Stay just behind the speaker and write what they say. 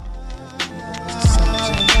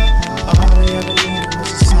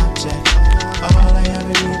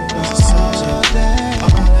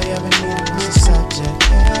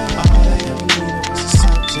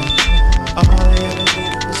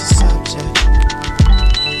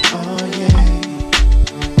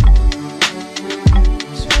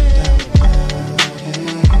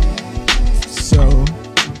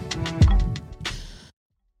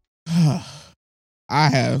I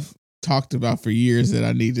have talked about for years that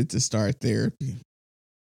I needed to start therapy.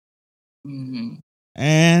 Mm-hmm.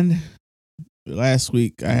 And last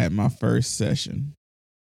week I had my first session.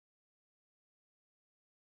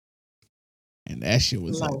 And that shit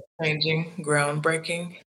was life-changing,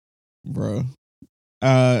 groundbreaking. Bro.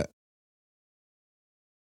 I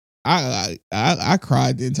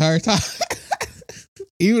cried the entire time.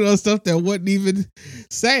 Even on stuff that wasn't even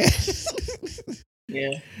sad.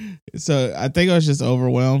 Yeah. So I think I was just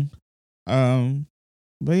overwhelmed.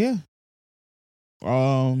 But yeah.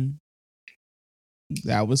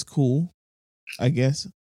 That was cool, I guess.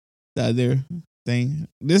 The other thing.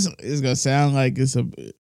 This is gonna sound like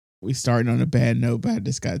we starting on a bad note, but I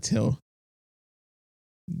just gotta tell.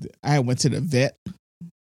 I went to the vet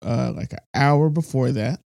like an hour before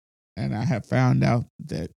that, and I had found out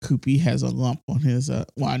that Koopy has a lump on his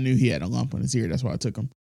well, I knew he had a lump on his ear, that's why I took him.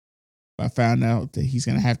 But I found out that he's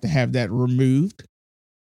gonna have that removed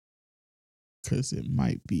because it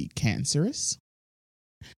might be cancerous.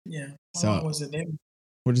 Yeah. How long was it there?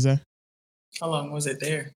 What is that? How long was it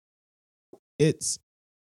there? It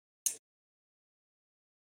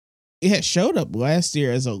had showed up last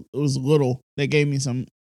year it was little. They gave me some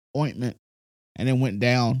ointment and it went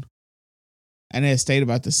down, and it stayed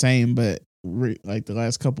about the same, but like the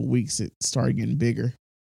last couple weeks it started getting bigger.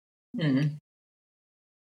 Mm-hmm.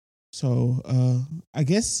 So I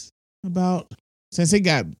guess since it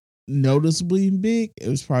got noticeably big, it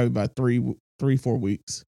was probably about 3-4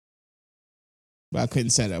 weeks. But I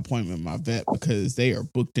couldn't set an appointment with my vet because they are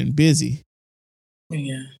booked and busy.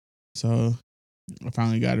 Yeah. So I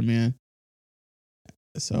finally got him in.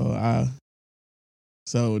 So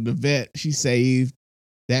the vet, she saved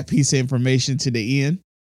that piece of information to the end.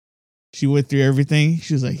 She went through everything.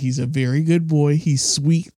 She was like, he's a very good boy. He's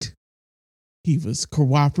sweet. He was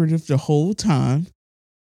cooperative the whole time.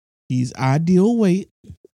 He's ideal weight.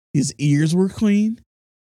 His ears were clean.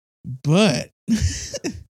 But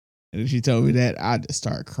and she told me that, I just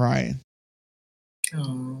started crying.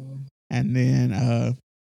 Oh. And then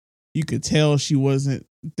you could tell she wasn't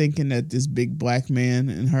thinking that this big black man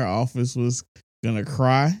in her office was gonna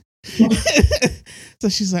cry. So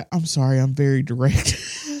she's like, I'm sorry, I'm very direct.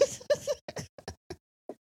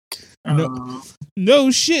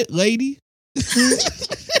 No shit, lady.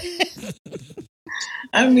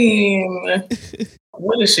 I mean,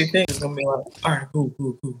 what does she think is gonna be like? All right,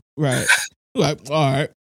 cool. Right. Like, all right,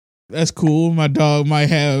 that's cool. My dog might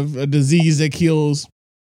have a disease that kills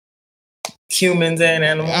humans and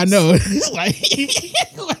animals. I know. It's like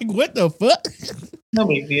what the fuck? No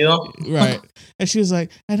big deal. Right. And she was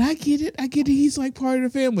like, and I get it. He's like part of the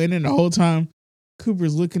family. And then the whole time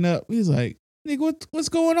Cooper's looking up, he's like, nigga, what's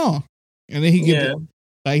going on? And then he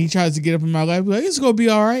tries to get up in my lap, like, it's gonna be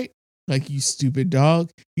all right. Like, you stupid dog.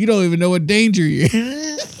 You don't even know what danger you're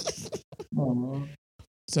in.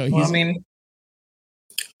 So I mean,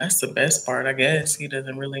 that's the best part, I guess. He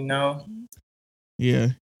doesn't really know. Yeah.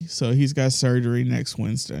 So he's got surgery next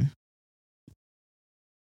Wednesday.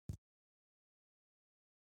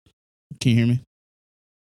 Can you hear me?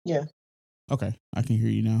 Yeah. Okay. I can hear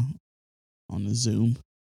you now on the Zoom.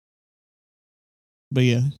 But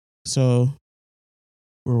yeah. So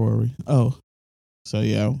where were we? Oh. So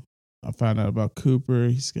yeah. I found out about Cooper.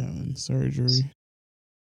 He's gotten surgery.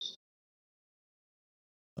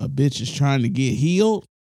 A bitch is trying to get healed.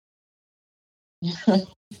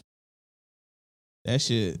 That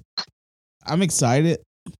shit. I'm excited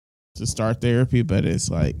to start therapy, but it's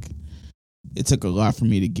like it took a lot for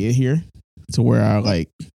me to get here to where I've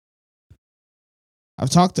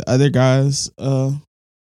talked to other guys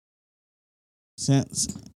since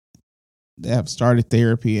they have started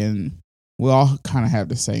therapy, and we all kind of have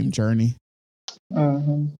the same journey.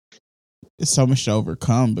 Mm-hmm. It's so much to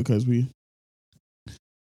overcome because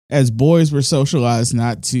as boys, we're socialized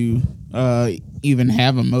not to even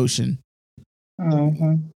have emotion.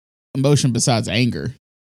 Mm-hmm. Emotion besides anger.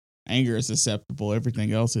 Anger is acceptable.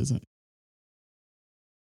 Everything else isn't.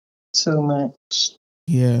 Too much.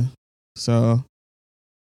 Yeah. So,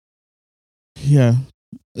 yeah.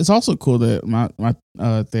 It's also cool that my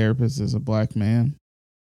therapist is a black man,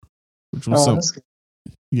 which was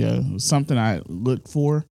it was something I looked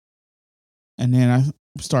for. And then I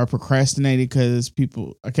started procrastinating because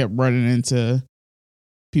I kept running into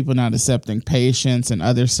people not accepting patients and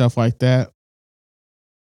other stuff like that.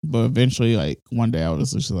 But eventually, like one day I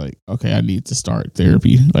was just like, okay, I need to start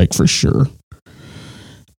therapy, like for sure.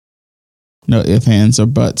 No ifs, ands, or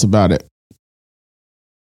buts about it.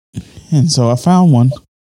 And so I found one,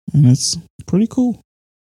 and it's pretty cool.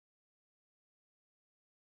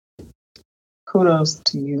 Kudos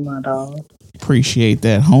to you, my dog. Appreciate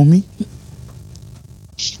that, homie.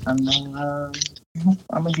 I know.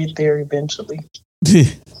 I'm gonna get there eventually.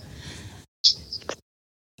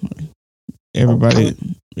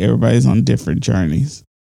 Everybody's on different journeys.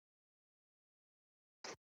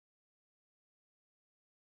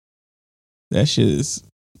 That shit is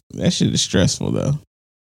stressful though.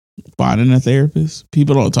 Finding a therapist.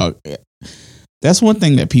 People don't talk. That's one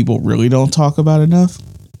thing that people really don't talk about enough.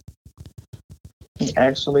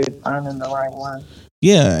 Actually finding the right one.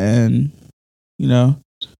 Yeah, and you know,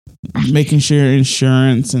 making sure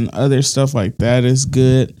insurance and other stuff like that is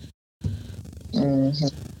good. Mm-hmm.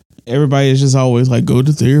 Everybody is just always like, go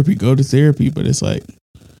to therapy, but it's like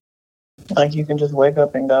you can just wake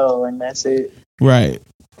up and go, and that's it. Right.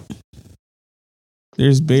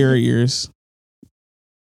 There's barriers.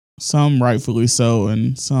 Some rightfully so,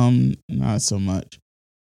 and some not so much.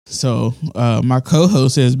 So, my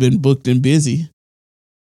co-host has been booked and busy.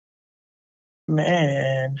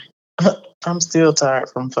 Man, I'm still tired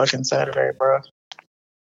from fucking Saturday, bro.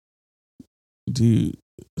 Dude,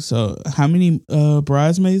 so how many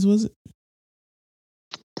bridesmaids was it?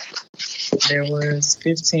 There was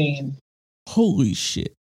 15. Holy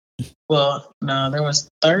shit. Well, no, there was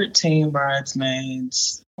 13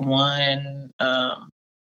 bridesmaids. One,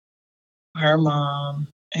 her mom,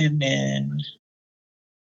 and then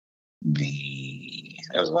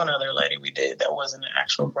there was one other lady we did that wasn't an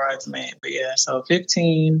actual bridesmaid, but yeah, so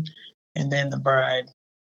 15, and then the bride.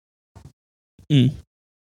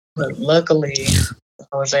 But luckily,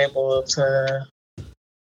 I was able to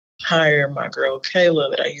hire my girl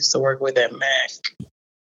Kayla that I used to work with at Mac.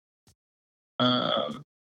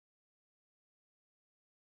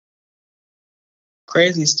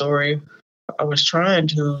 Crazy story. I was trying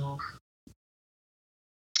to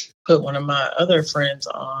put one of my other friends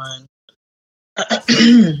on,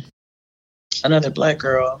 another black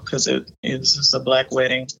girl, because it was just a black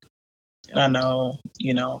wedding. And I know,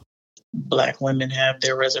 black women have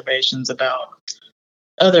their reservations about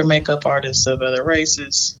other makeup artists of other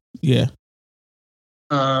races. Yeah.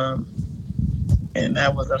 And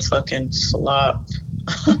that was a fucking flop.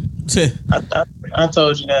 I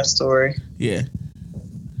told you that story. Yeah.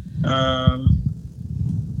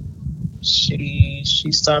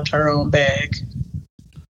 She stopped her own bag.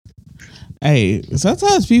 Hey,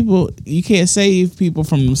 sometimes you can't save people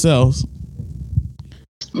from themselves.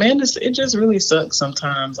 Man, it just really sucks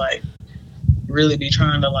sometimes. Like, really be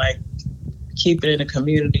trying to like keep it in a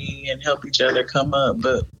community and help each other come up,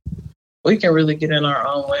 but we can really get in our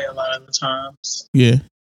own way a lot of the times. Yeah.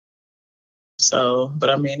 So,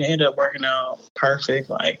 but I mean, it ended up working out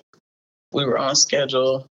perfect. Like, we were on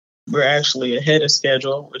schedule. We're actually ahead of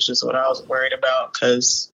schedule, which is what I was worried about,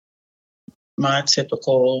 because my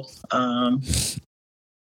typically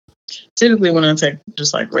when I take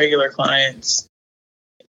just like regular clients,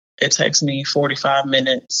 it takes me 45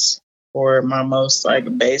 minutes for my most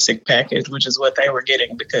like basic package, which is what they were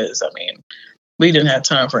getting, because I mean, we didn't have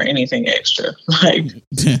time for anything extra. Like,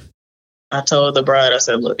 I told the bride, I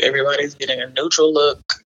said, look, everybody's getting a neutral look.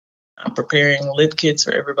 I'm preparing lip kits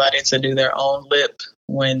for everybody to do their own lip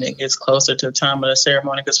when it gets closer to the time of the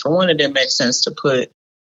ceremony. Because for one, it didn't make sense to put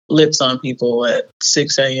lips on people at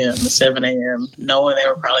 6 a.m. to 7 a.m., knowing they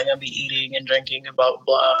were probably going to be eating and drinking and blah, blah,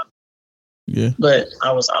 blah. Yeah. But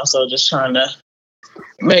I was also just trying to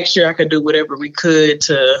make sure I could do whatever we could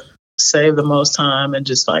to save the most time and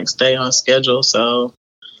just like stay on schedule. So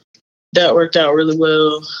that worked out really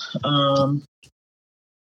well.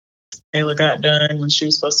 Ayla got done when she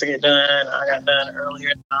was supposed to get done. I got done earlier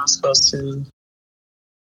than I was supposed to.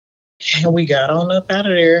 And we got on up out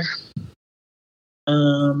of there.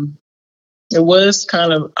 It was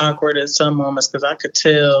kind of awkward at some moments because I could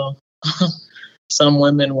tell some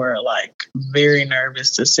women were like very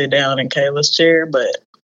nervous to sit down in Kayla's chair, but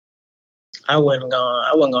I wasn't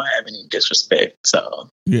gonna have any disrespect. So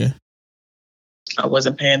yeah, I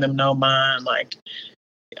wasn't paying them no mind. Like,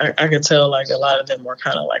 I could tell like a lot of them were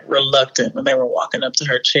kind of like reluctant when they were walking up to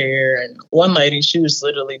her chair. And one lady, she was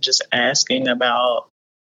literally just asking about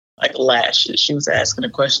like lashes. She was asking a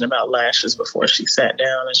question about lashes before she sat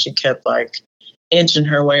down, and she kept like inching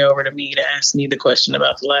her way over to me to ask me the question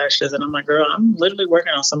about the lashes. And I'm like, girl, I'm literally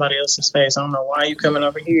working on somebody else's face. I don't know why you coming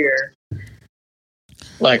over here.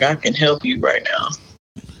 Like, I can help you right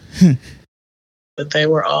now. But they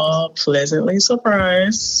were all pleasantly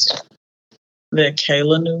surprised that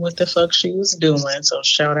Kayla knew what the fuck she was doing. So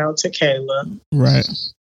shout out to Kayla. Right.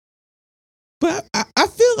 But I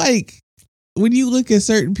feel like when you look at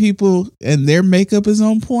certain people and their makeup is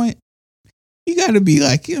on point, you got to be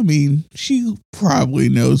like, I mean, she probably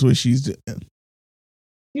knows what she's doing.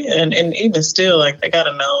 Yeah, and even still, like, they got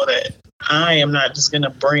to know that I am not just gonna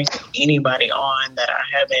bring anybody on that I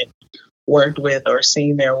haven't worked with or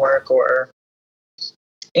seen their work or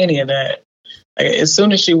any of that. Like, as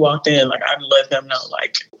soon as she walked in, like I let them know,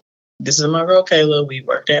 like, this is my girl Kayla. We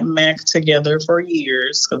worked at Mac together for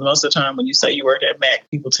years. Because most of the time, when you say you worked at Mac,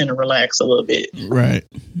 people tend to relax a little bit. Right.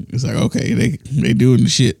 It's like, okay, they doing the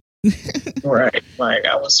shit. Right. Like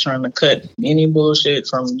I was trying to cut any bullshit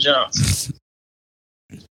from jump.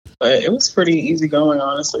 But it was pretty easy going,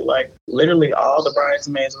 honestly. Like literally all the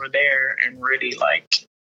bridesmaids were there and ready, like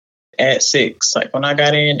at 6. Like when I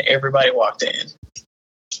got in, everybody walked in.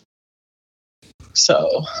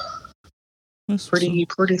 So That's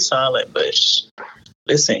pretty solid. But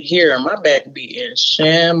listen here, my back be in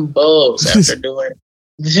shambles after doing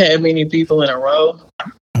that many people in a row.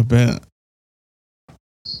 I bet.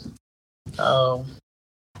 Um,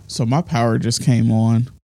 So my power just came on.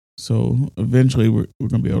 So eventually we're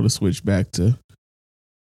gonna be able to switch back to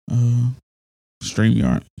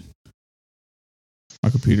StreamYard. My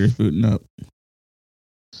computer's booting up.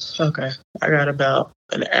 okay. I got about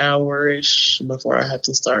an hour-ish before I have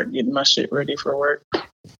to start getting my shit ready for work.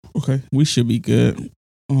 Okay, we should be good.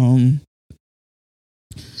 But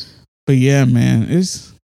yeah, man,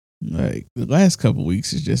 it's like the last couple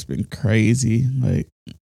weeks has just been crazy, like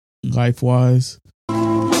life wise.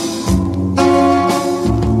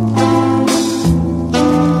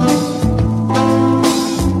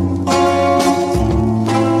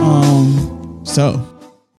 So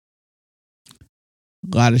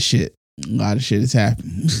a lot of shit has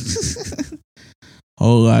happened.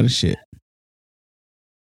 Whole lot of shit.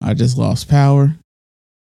 I just lost power.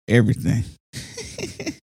 Everything.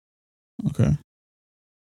 Okay.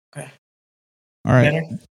 Okay. All right.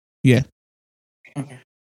 Better? Yeah. Okay.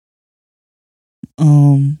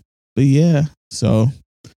 But yeah, so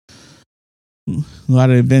a lot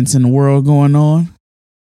of events in the world going on.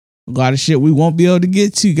 A lot of shit we won't be able to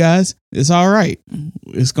get to, guys. It's all right.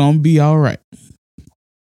 It's gonna be all right.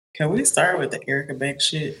 Can we start with the Erica Banks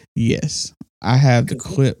shit? Yes, I have the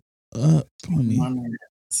clip up. Let me.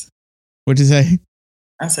 What'd you say?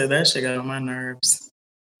 I said that shit got on my nerves.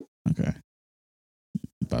 Okay,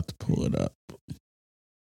 about to pull it up.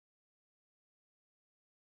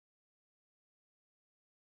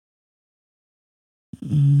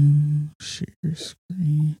 Share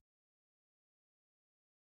screen.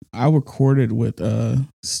 I recorded with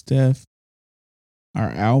Steph our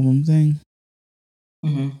album thing.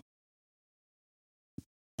 Mm-hmm.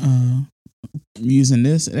 Using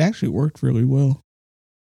this, it actually worked really well.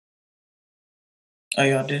 Oh,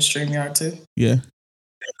 y'all did StreamYard too? Yeah.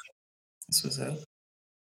 This was up.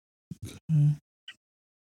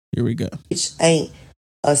 Here we go. Which ain't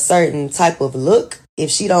a certain type of look. If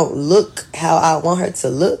she don't look how I want her to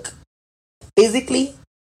look physically,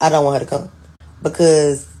 I don't want her to come,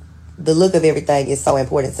 because the look of everything is so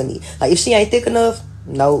important to me. Like if she ain't thick enough,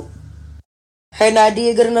 nope. Her not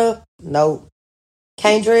did good enough, nope.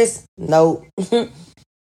 Can't dress, nope.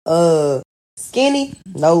 Skinny,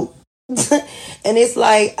 nope. And it's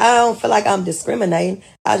like I don't feel like I'm discriminating.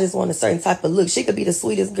 I just want a certain type of look. She could be the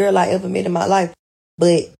sweetest girl I ever met in my life,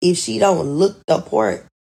 but if she don't look the part,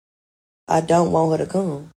 I don't want her to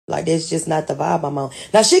come. Like that's just not the vibe I'm on.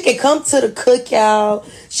 Now she can come to the cookout,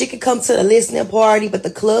 she can come to the listening party, but the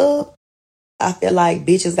club, I feel like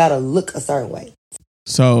bitches gotta look a certain way.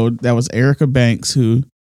 So that was Erica Banks, who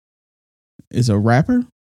is a rapper,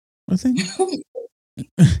 I think.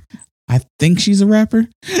 I think she's a rapper.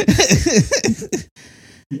 The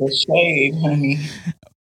shade, honey.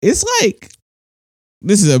 It's like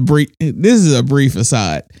this is a brief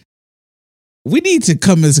aside. We need to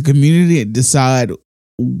come as a community and decide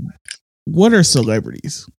what are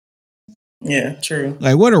celebrities. Yeah, true.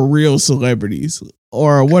 Like what are real celebrities,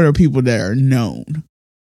 or what are people that are known.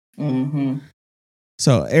 Mm-hmm.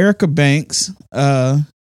 So Erica Banks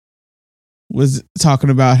was talking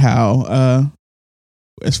about how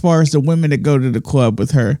as far as the women that go to the club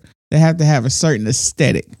with her, they have to have a certain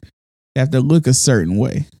aesthetic. They have to look a certain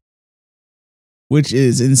way, which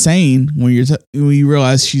is insane when you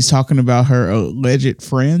realize she's talking about her alleged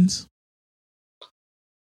friends.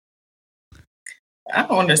 I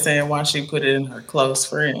don't understand why she put it in her close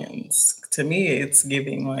friends. To me, it's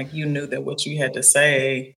giving like you knew that what you had to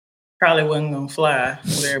say probably wasn't gonna fly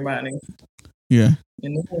with everybody. Yeah.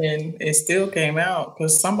 And then it still came out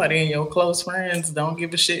because somebody in your close friends don't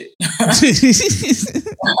give a shit about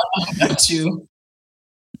you.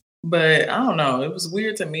 But I don't know. It was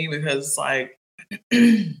weird to me because, like,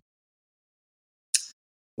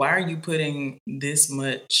 why are you putting this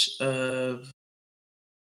much of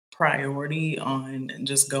priority on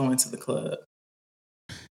just going to the club?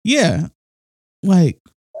 Yeah. Like,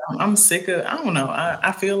 I'm sick of. I don't know.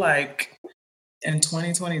 I feel like in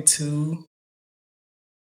 2022,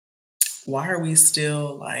 why are we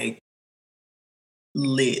still like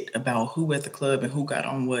lit about who at the club and who got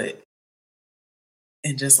on what,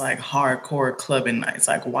 and just like hardcore clubbing nights?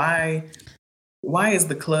 Like, why is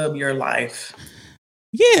the club your life?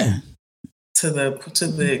 Yeah. To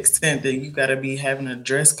the extent that you got to be having a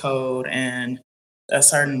dress code and a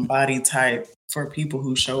certain body type for people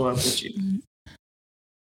who show up with you.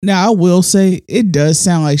 Now, I will say it does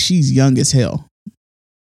sound like she's young as hell.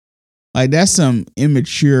 Like, that's some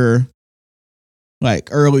immature, like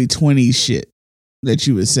early 20s shit that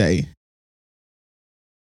you would say.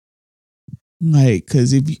 Like,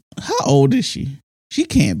 because how old is she? She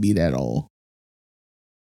can't be that old.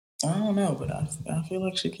 I don't know, but I feel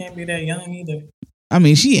like she can't be that young either. I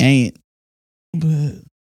mean, she ain't, but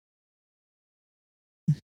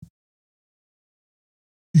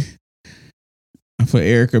for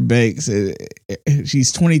Erica Banks,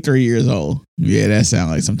 she's 23 years old. Yeah, that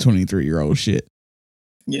sounds like some 23-year-old shit.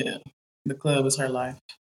 Yeah, the club is her life.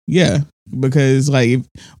 Yeah, because like,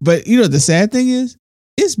 but you know, the sad thing is,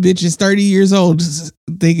 this bitch is 30 years old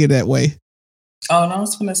thinking that way. Oh, no, I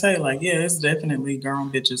was gonna say, like, yeah, it's definitely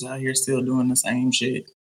grown bitches out here still doing the same shit.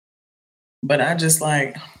 But I just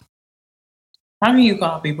like, how can you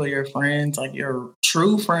call people your friends, like your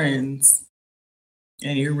true friends,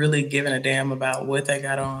 and you're really giving a damn about what they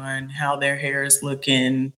got on, how their hair is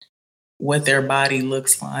looking, what their body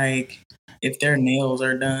looks like, if their nails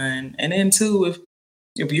are done. And then too,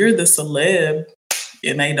 if you're the celeb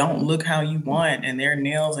and they don't look how you want and their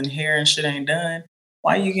nails and hair and shit ain't done,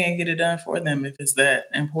 why you can't get it done for them if it's that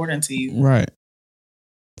important to you? Right.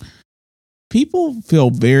 People feel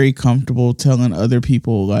very comfortable telling other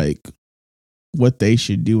people like what they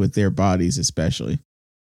should do with their bodies, especially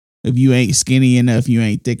if you ain't skinny enough, you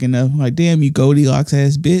ain't thick enough. Like, damn, you Goldilocks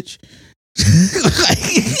ass bitch.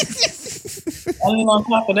 And then on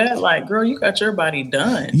top of that, like, girl, you got your body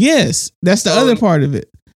done. Yes, that's the other part of it.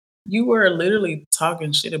 You were literally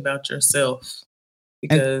talking shit about yourself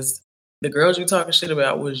because the girls you talking shit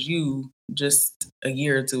about was you just a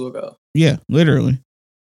year or two ago. Yeah, literally.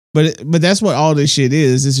 But that's what all this shit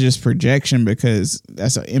is. It's just projection because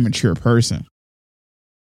that's an immature person.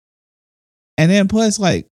 And then plus,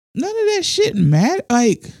 like, none of that shit matter.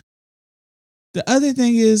 Like, the other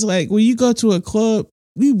thing is, like, when you go to a club,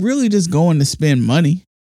 we really just going to spend money.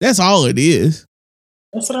 That's all it is.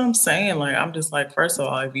 That's what I'm saying. Like, I'm just like, first of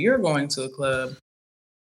all, if you're going to a club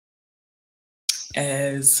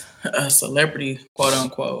as a celebrity, quote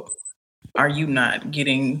unquote, are you not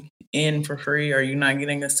getting in for free? Are you not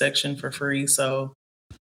getting a section for free? So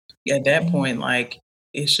at that point, like,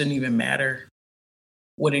 it shouldn't even matter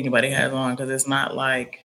what anybody has on, because it's not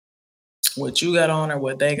like what you got on or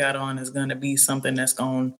what they got on is going to be something that's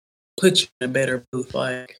going to put you in a better booth.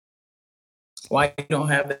 Like, why you don't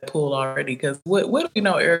have that pool already? Because what do you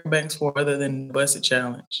know Eric Banks for other than the Busted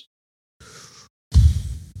Challenge?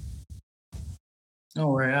 Don't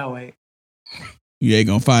worry, I'll wait. You ain't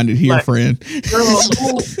gonna find it here, like, friend. Girl,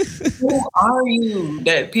 who are you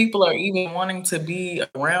that people are even wanting to be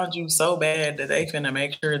around you so bad that they finna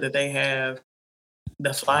make sure that they have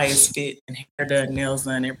the flyest fit and hair done, nails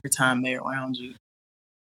done every time they're around you?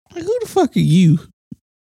 Like, who the fuck are you?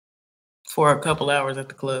 For a couple hours at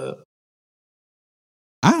the club.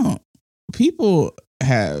 People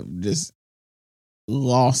have just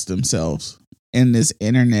lost themselves in this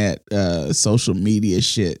internet, social media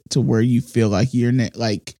shit to where you feel like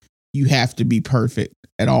like you have to be perfect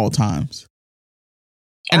at all times.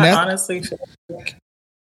 And I honestly feel like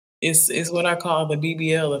it's what I call the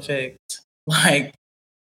BBL effect. Like,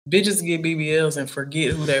 bitches get BBLs and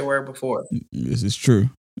forget who they were before. This is true.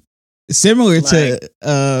 Similar to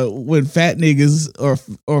when fat niggas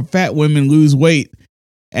or fat women lose weight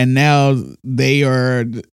and now they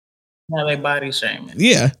body shaming.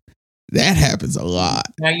 Yeah. That happens a lot.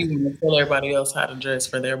 Now you want to tell everybody else how to dress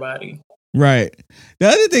for their body. Right. The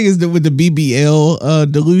other thing is that with the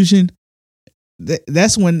BBL delusion,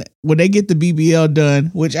 that's when they get the BBL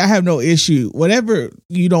done, which I have no issue. Whatever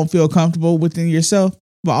you don't feel comfortable within yourself,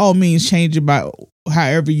 by all means, change it by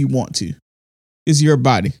however you want to. It's your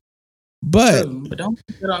body. But don't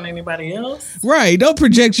put it on anybody else. Right. Don't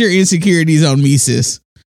project your insecurities on me, sis.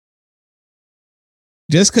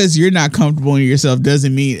 Just because you're not comfortable in yourself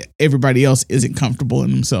doesn't mean everybody else isn't comfortable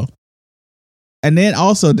in themselves. And then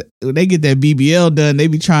also, when they get that BBL done, they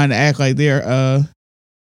be trying to act like they're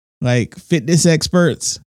like fitness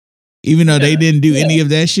experts, even though they didn't do any of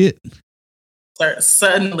that shit.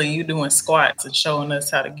 Suddenly you doing squats and showing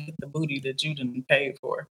us how to get the booty that you didn't pay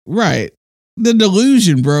for. Right. The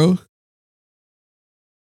delusion, bro.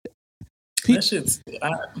 That shit's.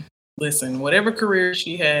 Listen, whatever career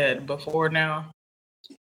she had before now,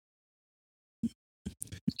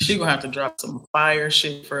 she gonna have to drop some fire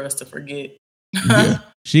shit for us to forget. Yeah,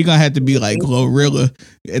 she gonna have to be like Glorilla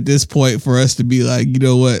at this point for us to be like, you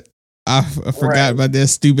know what? I forgot about that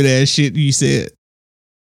stupid ass shit you said.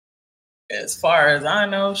 As far as I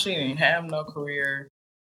know, she didn't have no career.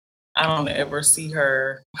 I don't ever see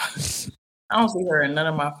her. I don't see her in none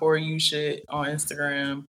of my For You shit on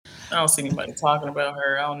Instagram. I don't see anybody talking about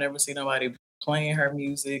her. I don't ever see nobody playing her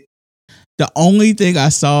music. The only thing I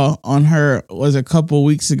saw on her was a couple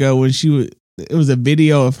weeks ago when it was a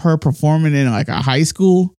video of her performing in like a high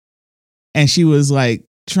school, and she was like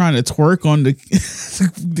trying to twerk on the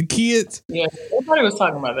the kids. Yeah, everybody was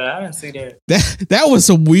talking about that. I didn't see that. That was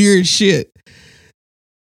some weird shit.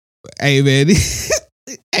 Hey man,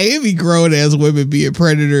 it be grown ass women being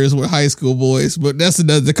predators with high school boys, but that's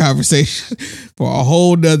another conversation for a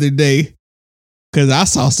whole nother day. Cause I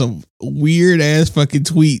saw some weird ass fucking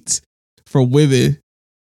tweets from women.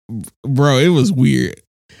 Bro, it was weird.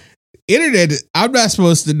 Internet, I'm not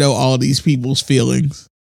supposed to know all these people's feelings.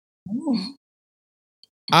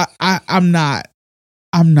 I'm not.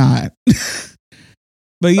 But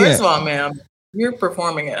yeah. First of all, ma'am, you're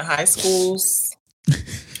performing at high schools.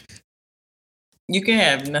 You can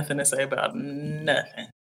have nothing to say about nothing.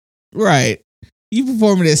 Right. You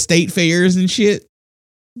performing at state fairs and shit.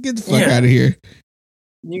 Get the fuck out of here.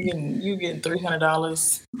 You get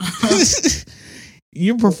 $300.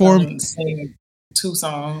 You're performing sing 2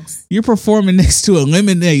 songs. You're performing next to a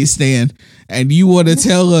lemonade stand, and you want to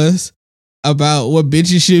tell us about what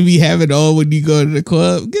bitches should be having on when you go to the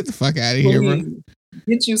club? Get the fuck out of here, bro.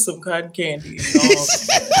 Get you some cotton candy.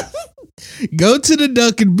 Go to the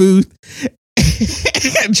Dunkin' booth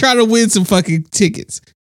and try to win some fucking tickets.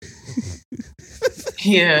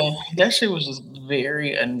 Yeah, that shit was just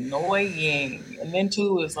very annoying. And then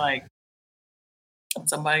too is like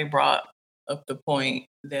somebody brought up the point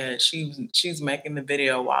that she's making the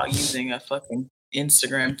video while using a fucking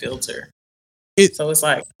Instagram filter. So it's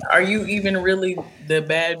like, are you even really the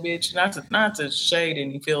bad bitch? Not to shade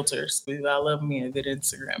any filters, because I love me a good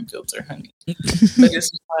Instagram filter, honey. But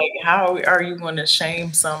it's like, how are you going to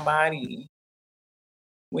shame somebody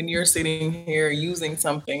when you're sitting here using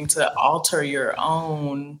something to alter your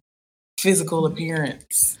own physical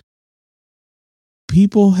appearance?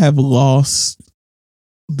 People have lost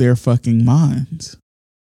their fucking minds.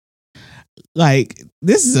 Like,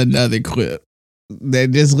 this is another clip that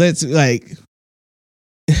just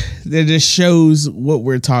that just shows what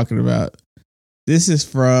we're talking about. This is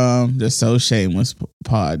from the So Shameless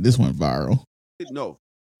pod. This went viral. No,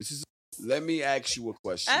 let me ask you a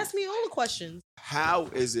question. Ask me all the questions. How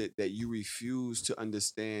is it that you refuse to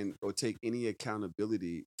understand or take any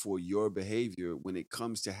accountability for your behavior when it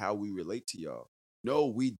comes to how we relate to y'all? No,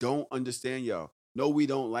 we don't understand y'all. No, we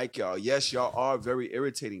don't like y'all. Yes, y'all are very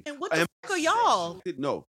irritating. And what the fuck are y'all?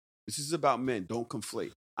 No, this is about men. Don't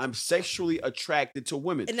conflate. I'm sexually attracted to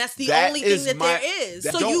women. And that's the only thing that there is.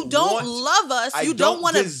 So you don't love us. You don't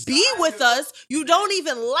want to be with us. You don't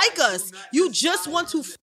even like us. You just want to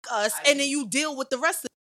fuck us, and then you deal with the rest of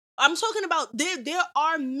it. I'm talking about there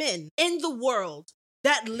are men in the world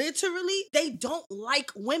that literally they don't like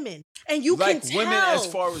women. And you like can tell. Women as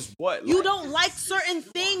far as what? You don't like certain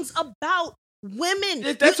things about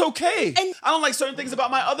women. That's okay. And I don't like certain things about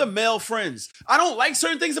my other male friends. I don't like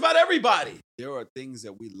certain things about everybody. There are things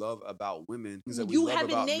that we love about women. Things that we you love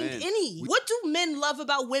haven't about named men. any. What do men love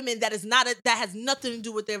about women that is not that has nothing to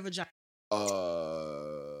do with their vagina?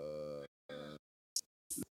 Well.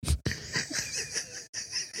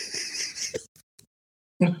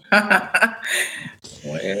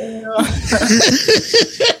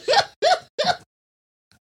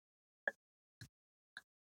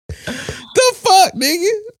 The fuck, nigga?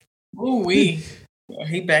 Ooh wee.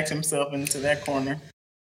 He backed himself into that corner.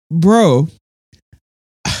 Bro,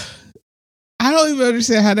 I don't even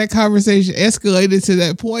understand how that conversation escalated to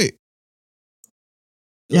that point.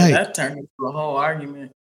 Yeah, that turned into a whole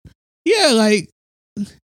argument. Yeah, like,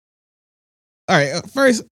 all right,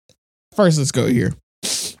 first let's go here.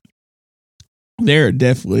 There are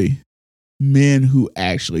definitely men who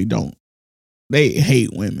actually they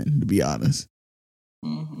hate women, to be honest.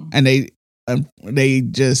 Mm-hmm. And they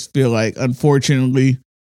just feel like, unfortunately,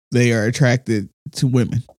 they are attracted to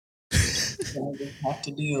women. They have to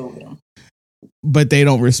deal with them. But they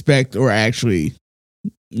don't respect or actually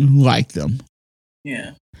like them.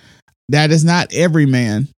 Yeah. That is not every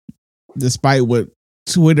man, despite what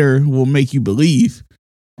Twitter will make you believe.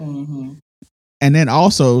 Mm-hmm. And then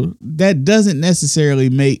also, that doesn't necessarily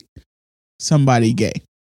make somebody gay.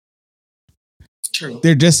 True.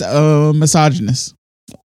 They're just misogynist.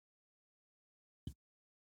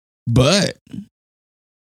 But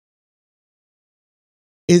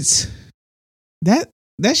that's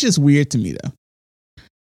just weird to me though.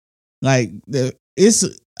 Like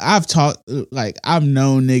I've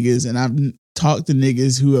known niggas and I've talked to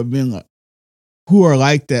niggas who have been like, who are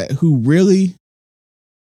like that, who really,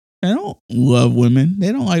 they don't love women.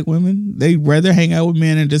 They don't like women. They'd rather hang out with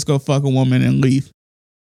men and just go fuck a woman and leave.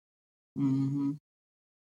 Mm-hmm.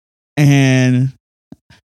 And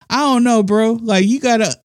I don't know, bro. Like you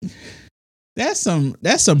gotta, that's some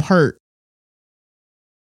hurt.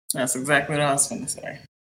 That's exactly what I was going to say.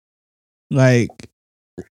 Like,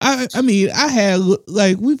 I mean, I had,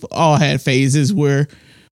 like, we've all had phases where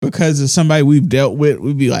because of somebody we've dealt with,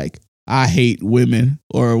 we'd be like, I hate women,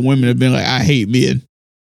 or women have been like, I hate men.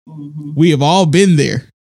 Mm-hmm. We have all been there.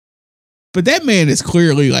 But that man is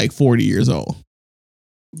clearly like 40 years old.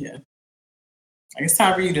 Yeah. It's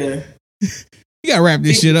time for you to... You gotta wrap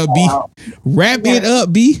this shit up, B. Wrap it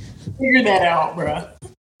up, B. Figure that out, bro.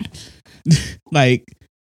 Like,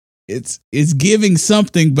 it's giving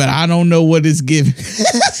something, but I don't know what it's giving.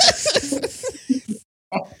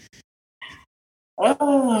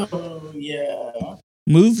 Oh, yeah.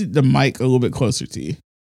 Move the mic a little bit closer to you.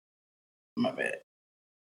 My bad.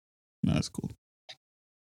 No, that's cool.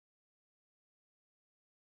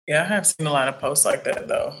 Yeah, I have seen a lot of posts like that,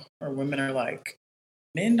 though, where women are like,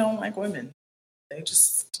 men don't like women. They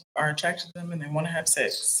just are attracted to them and they want to have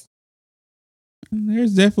sex.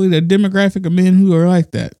 There's definitely the demographic of men who are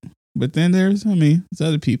like that. But then there's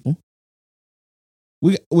other people.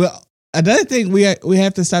 Another thing we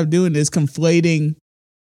have to stop doing is conflating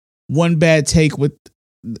one bad take with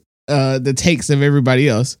the takes of everybody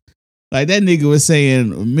else. Like that nigga was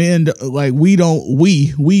saying, men like we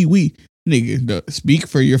nigga, speak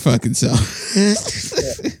for your fucking self.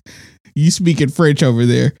 You speaking French over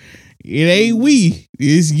there. It ain't we,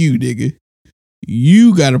 it's you, nigga.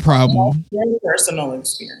 You got a problem. Very personal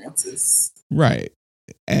experiences. Right.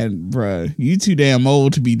 And bruh, you too damn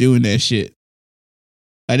old to be doing that shit.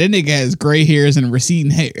 Like that nigga has gray hairs and a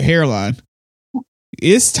receding hairline.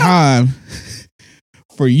 It's time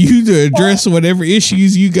for you to address whatever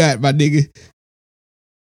issues you got, my nigga.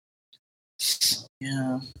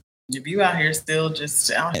 Yeah. If you out here still just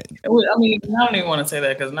out, I mean, I don't even want to say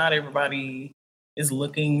that because not everybody is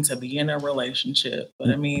looking to be in a relationship. But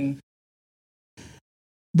I mean,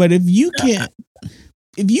 but if you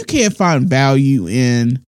can't find value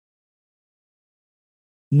in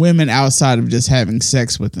women outside of just having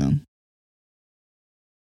sex with them,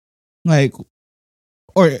 like,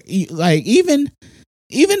 or like even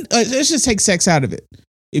let's just take sex out of it.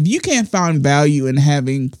 If you can't find value in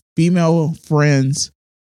having female friends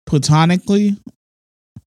platonically,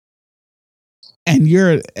 and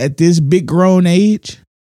you're at this big grown age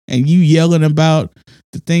and you yelling about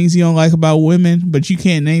the things you don't like about women, but you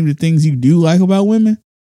can't name the things you do like about women,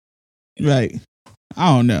 like,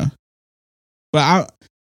 I don't know. But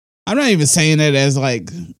I'm not even saying that as like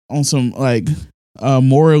on some like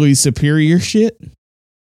morally superior shit.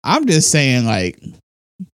 I'm just saying like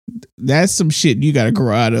that's some shit you got to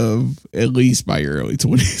grow out of at least by your early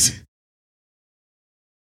 20s.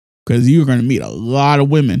 Because you're going to meet a lot of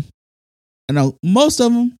women. And most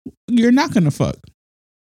of them, you're not going to fuck.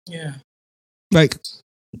 Yeah. Like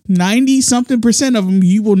 90-something% of them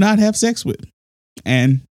you will not have sex with.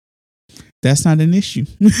 And that's not an issue.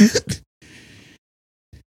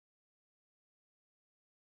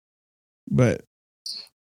 But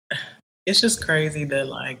it's just crazy that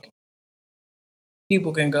like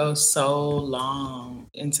people can go so long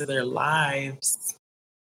into their lives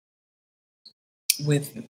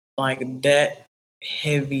with like that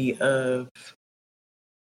heavy of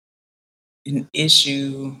an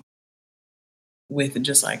issue with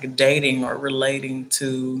just like dating or relating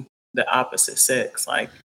to the opposite sex.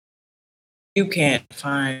 Like you can't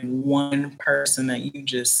find one person that you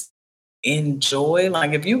just enjoy.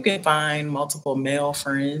 Like if you can find multiple male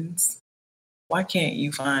friends, why can't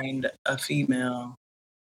you find a female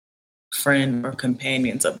friend or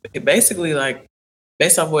companion? So basically, like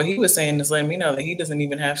based off what he was saying, is letting me know that he doesn't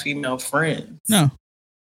even have female friends. No.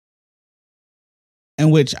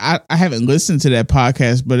 And which I haven't listened to that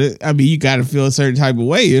podcast, but I mean, you got to feel a certain type of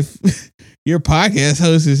way if your podcast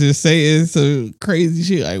host is just saying some crazy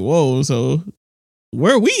shit. Like, whoa, so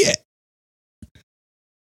where are we at?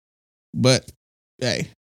 But hey,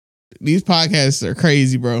 these podcasts are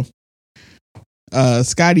crazy, bro.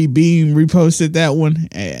 Scotty Beam reposted that one,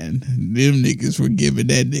 and them niggas were giving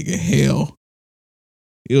that nigga hell.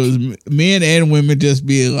 It was men and women just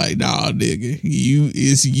being like, nah, nigga,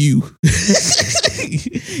 it's you.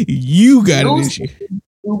 You got an issue.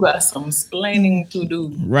 You got some splaining to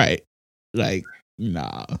do. Right. Like,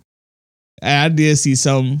 nah. And I did see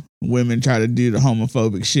some women try to do the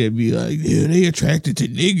homophobic shit, be like, yeah, they attracted to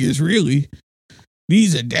niggas, really.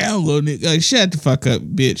 These are download niggas. Like, shut the fuck up,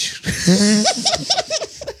 bitch.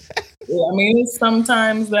 Yeah, I mean, it's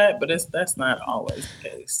sometimes that, but that's not always the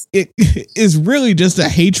case. It's really just a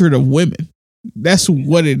hatred of women. That's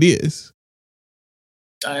what it is.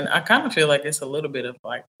 And I kind of feel like it's a little bit of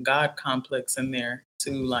like God complex in there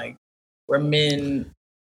too, like where men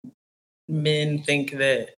think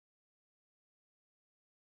that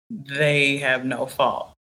they have no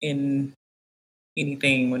fault in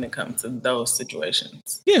anything when it comes to those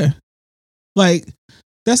situations. Yeah. Like,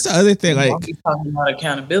 that's the other thing. Like, talking about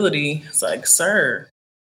accountability, it's like, sir.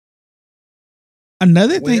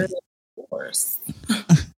 Another thing.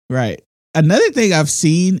 Right. Another thing I've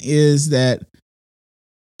seen is that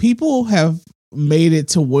people have made it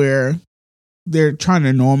to where they're trying to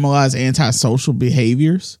normalize antisocial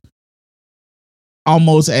behaviors.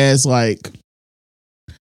 Almost as like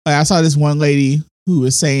I saw this one lady who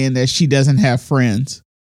was saying that she doesn't have friends.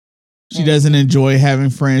 She doesn't enjoy having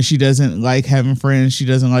friends. She doesn't like having friends. She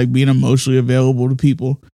doesn't like being emotionally available to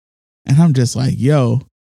people. And I'm just like, yo,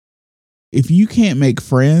 if you can't make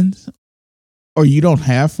friends or you don't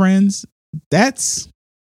have friends, that's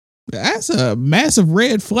a massive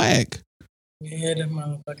red flag. Yeah, the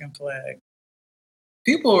motherfucking flag.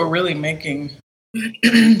 People are really making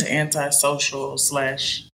the antisocial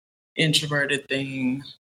 / introverted thing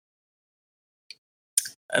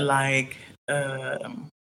like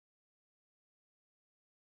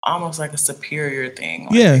almost like a superior thing.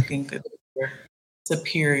 Like yeah. They think that they're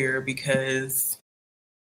superior because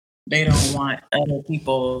they don't want other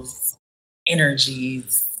people's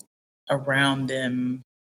energies around them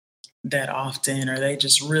that often, or they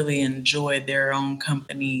just really enjoy their own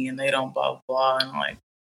company and they don't blah, blah. And I'm like,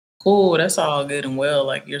 cool, that's all good and well.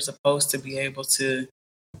 Like, you're supposed to be able to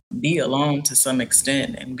be alone to some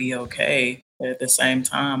extent and be okay. But at the same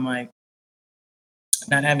time, like,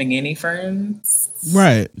 not having any friends.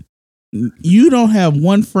 Right. You don't have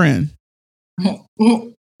one friend.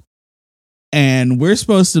 And we're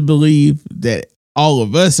supposed to believe that all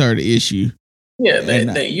of us are the issue. Yeah,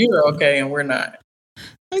 that you're okay and we're not.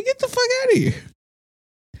 Like, get the fuck out of here.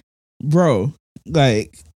 Bro,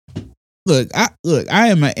 like, look, I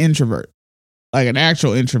am an introvert. Like an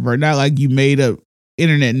actual introvert, not like you made up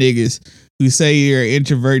internet niggas who say you're an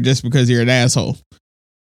introvert just because you're an asshole.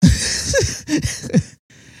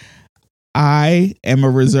 I am a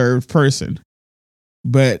reserved person.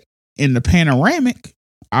 But in the panoramic,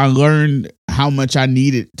 I learned how much I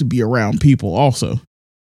needed to be around people also.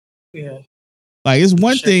 Yeah. Like, it's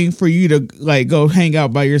one thing for you to like go hang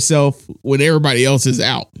out by yourself when everybody else is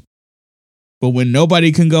out. But when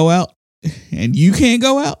nobody can go out and you can't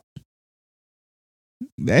go out,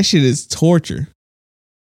 that shit is torture.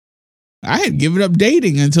 I had given up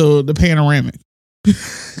dating until the panoramic.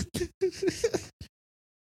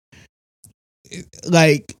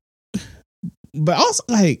 Like, but also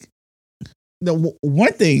like the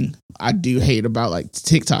one thing I do hate about like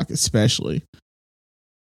TikTok, especially,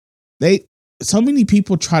 so many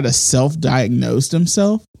people try to self-diagnose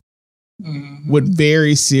themselves with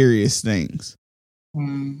very serious things.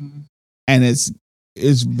 And it's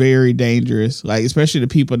very dangerous. Like, especially the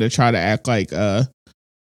people that try to act like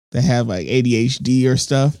they have like ADHD or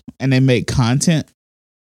stuff, and they make content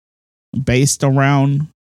based around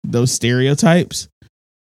those stereotypes.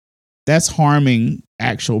 That's harming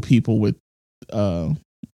actual people with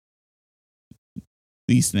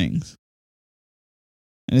these things.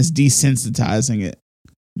 And it's desensitizing it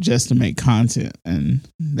just to make content. And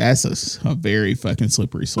that's a very fucking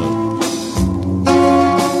slippery slope.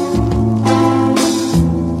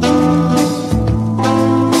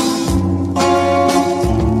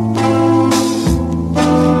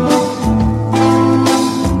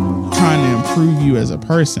 Trying to improve you as a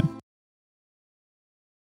person.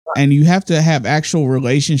 And you have to have actual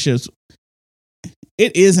relationships.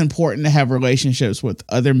 It is important to have relationships with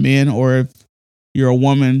other men, or if you're a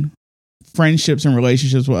woman, friendships and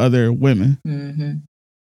relationships with other women.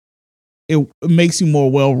 It makes you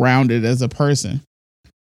more well-rounded as a person.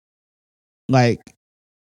 Like,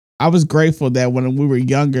 I was grateful that when we were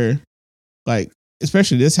younger, like,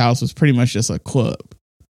 especially this house was pretty much just a club.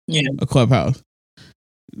 Yeah. A clubhouse.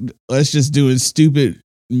 Let's just doing stupid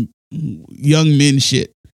young men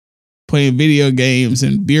shit. Playing video games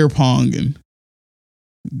and beer pong and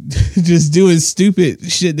just doing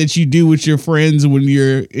stupid shit that you do with your friends when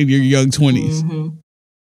you're in your young 20s.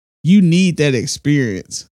 You need that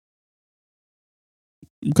experience.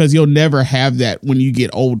 because you'll never have that when you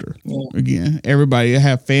get older. Yeah. Again, everybody will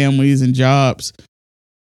have families and jobs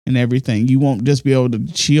and everything. You won't just be able to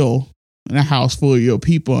chill in a house full of your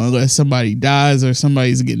people unless somebody dies or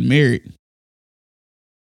somebody's getting married.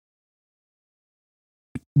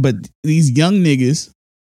 But these young niggas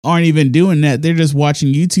aren't even doing that. They're just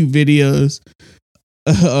watching YouTube videos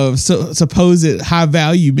of supposed high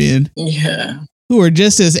value men. Yeah. Who are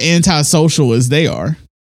just as antisocial as they are.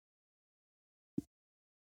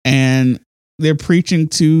 And they're preaching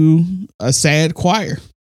to a sad choir.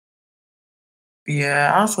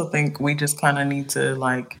 Yeah, I also think we just kind of need to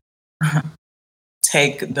like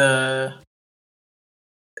take the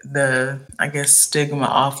I guess stigma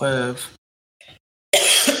off of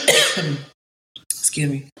excuse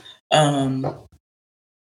me,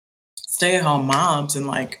 stay-at-home moms and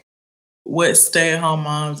like what stay-at-home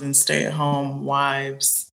moms and stay-at-home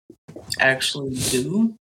wives actually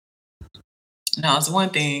do. Now, it's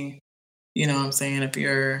one thing, you know what I'm saying, if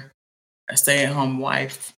you're a stay-at-home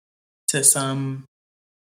wife to some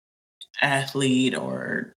athlete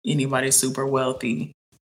or anybody super wealthy,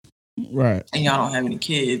 right, and y'all don't have any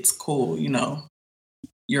kids, cool, you know,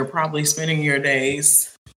 you're probably spending your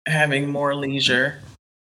days having more leisure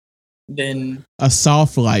than a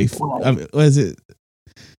soft life. Was it?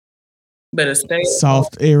 But a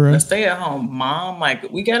stay-at-home mom, like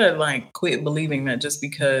we gotta like quit believing that just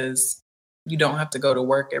because you don't have to go to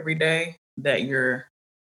work every day that you're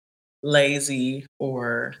lazy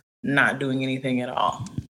or not doing anything at all.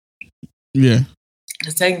 Yeah.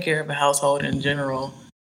 Just taking care of a household in general,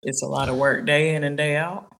 it's a lot of work day in and day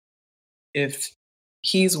out. If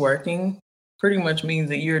he's working, pretty much means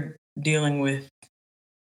that you're dealing with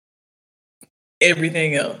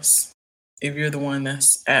everything else if you're the one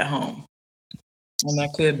that's at home. And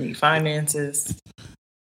that could be finances,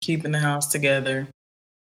 keeping the house together,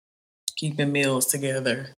 keeping meals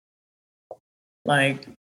together. Like,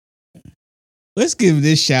 let's give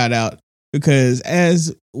this shout out because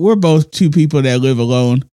as we're both two people that live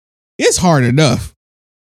alone, it's hard enough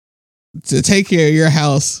to take care of your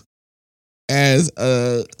house as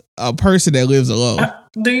a person that lives alone.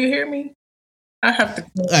 Do you hear me? I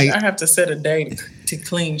have to set a day to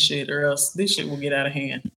clean shit or else this shit will get out of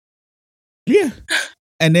hand. Yeah.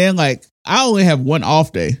 And then like I only have one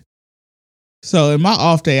off day. So in my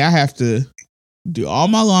off day I have to do all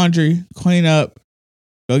my laundry, clean up,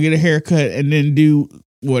 go get a haircut, and then do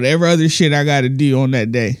whatever other shit I gotta do on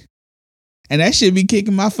that day. And that shit be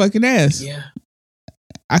kicking my fucking ass. Yeah.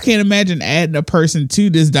 I can't imagine adding a person to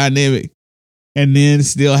this dynamic and then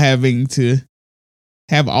still having to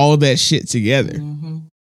have all that shit together. Mm-hmm.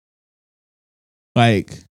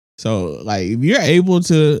 Like, so like if you're able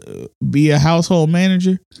to be a household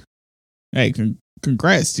manager, hey,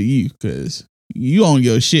 congrats to you, because you own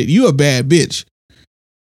your shit. You a bad bitch.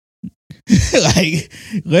 Like,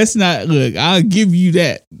 let's not look. I'll give you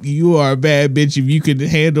that. You are a bad bitch if you could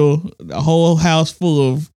handle the whole house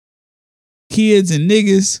full of kids and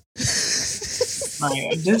niggas.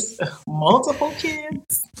 Like just multiple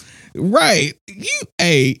kids. Right.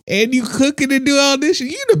 And you cooking and do all this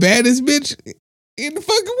shit. You the baddest bitch in the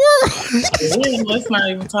fucking world. Let's not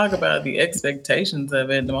even talk about the expectations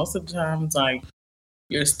of it. Most of the times, like,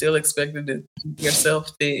 you're still expected to keep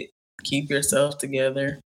yourself fit, keep yourself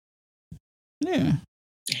together. Yeah.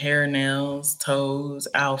 Hair, nails, toes,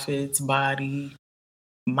 outfits, body,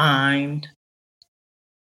 mind.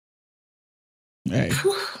 Hey.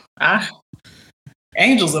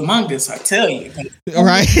 Angels among us, I tell you.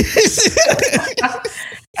 Right.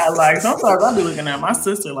 I like sometimes I be looking at my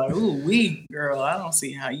sister like, ooh, girl, I don't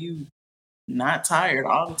see how you not tired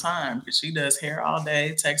all the time, because she does hair all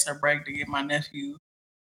day, takes her break to get my nephew,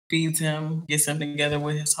 feeds him, gets him together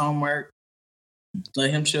with his homework,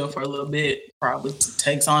 let him chill for a little bit, probably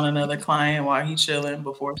takes on another client while he's chilling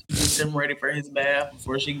before she gets him ready for his bath,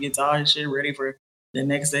 before she gets all his shit ready for the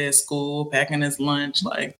next day at school, packing his lunch,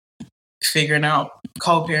 like figuring out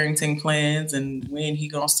co-parenting plans and when he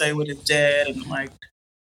gonna stay with his dad, and like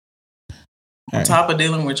on top of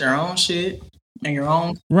dealing with your own shit and your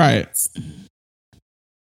own right.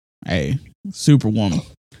 Hey, superwoman.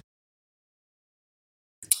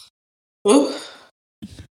 Ooh,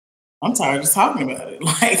 I'm tired just talking about it.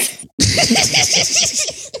 Like,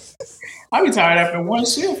 I be tired after one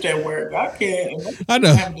shift at work. I can't. I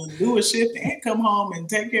know. Have to do a shift and come home and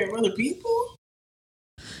take care of other people.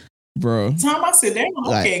 Bro, the time I sit down,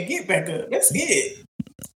 I can't get back up. That's it.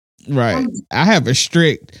 Right. I have a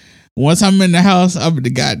strict. Once I'm in the house, I'm in the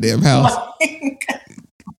goddamn house.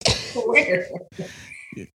 Where?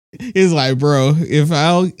 It's like, bro, if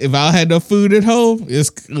I had no food at home,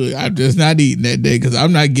 I'm just not eating that day because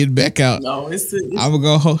I'm not getting back out. No, I'm gonna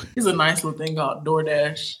go home. It's a nice little thing called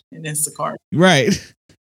DoorDash and Instacart. Right.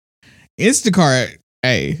 Instacart,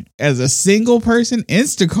 hey, as a single person,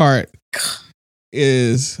 Instacart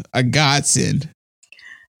is a godsend.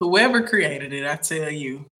 Whoever created it, I tell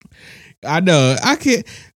you. I know. I can't.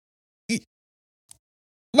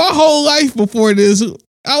 My whole life before this,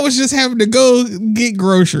 I was just having to go get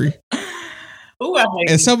grocery. Ooh,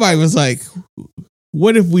 and somebody was like,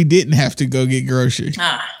 what if we didn't have to go get grocery?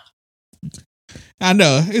 I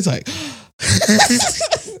know. It's like,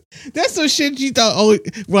 that's some shit you thought,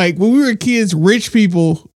 like when we were kids, rich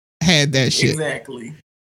people had that shit. Exactly.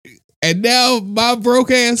 And now my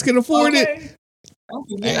broke ass can afford it.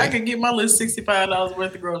 I can get my little $65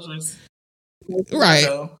 worth of groceries. Right.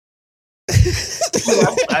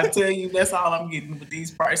 I tell you, that's all I'm getting with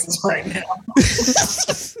these prices right now.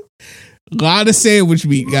 A lot of sandwich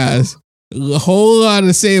meat, guys. A whole lot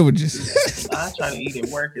of sandwiches. I try to eat at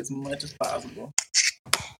work as much as possible.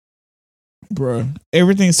 Bro,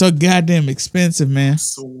 everything's so goddamn expensive, man. I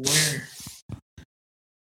swear.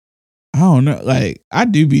 I don't know. Like, I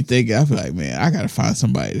do be thinking, I feel like, man, I gotta find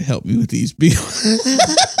somebody to help me with these bills.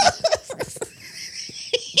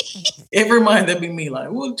 Every month that be me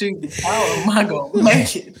like, well, Jesus, how am I gonna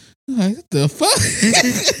make it? Like, what the fuck?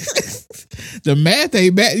 The math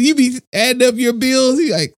ain't bad. You be adding up your bills.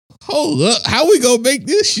 You like, hold up, how we gonna make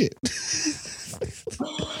this shit?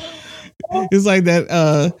 It's like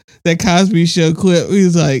that Cosby Show clip.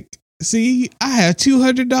 He's like, see, I have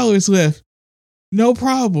 $200 left. No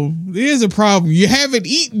problem. There's a problem. You haven't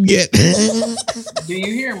eaten yet. Do you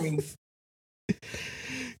hear me?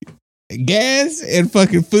 Gas and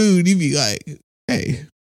fucking food. You be like, hey,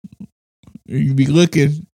 you be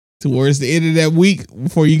looking towards the end of that week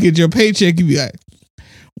before you get your paycheck. You be like,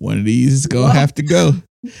 one of these is gonna have to go.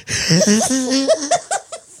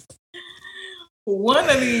 One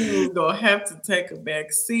of these is gonna have to take a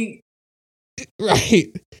back seat.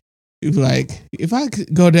 Right. It's like, if I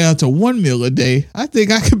could go down to one meal a day, I think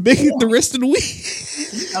I could make it the rest of the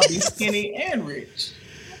week. I'll be skinny and rich.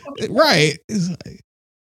 Right. It's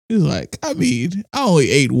like, I mean, I only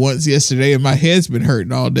ate once yesterday and my head's been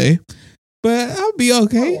hurting all day, but I'll be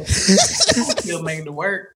okay. I'm still making it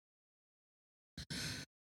work.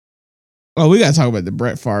 Oh, we gotta talk about the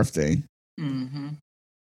Brett Favre thing. Mm-hmm.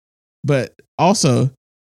 But also,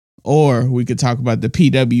 or we could talk about the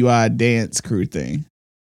PWI dance crew thing.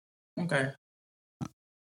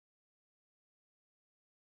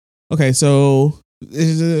 Okay, so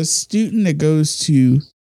there's a student that goes to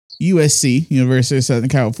USC, University of Southern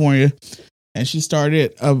California, and she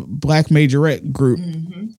started a Black majorette group.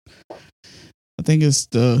 Mm-hmm. I think it's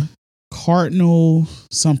the Cardinal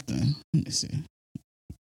something. Let me see.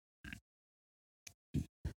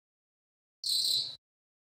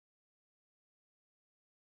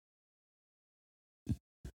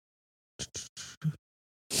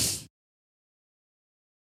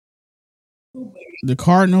 The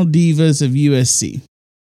Cardinal Divas of USC.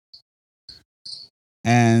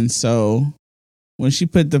 And so when she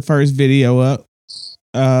put the first video up,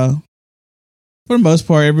 for the most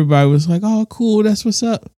part, everybody was like, oh, cool, that's what's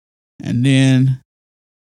up. And then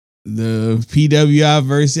the PWI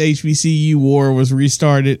versus HBCU war was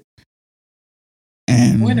restarted.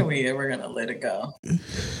 And when are we ever going to let it go?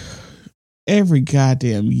 Every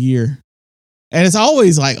goddamn year. And it's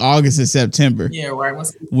always like August and September. Yeah, right.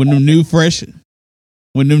 When the new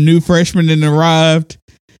freshmen then arrived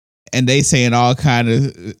and they saying all kind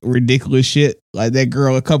of ridiculous shit. Like that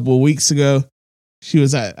girl a couple of weeks ago, she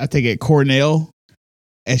was I think at Cornell,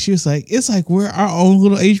 and she was like, it's like we're our own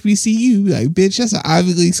little HBCU. Like, bitch, that's an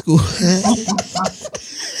Ivy League school.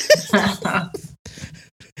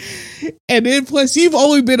 And then plus you've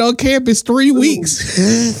only been on campus 3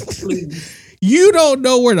 weeks. Please. You don't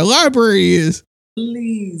know where the library is.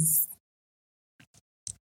 Please.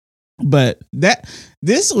 But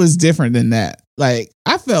this was different than that. Like,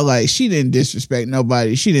 I felt like she didn't disrespect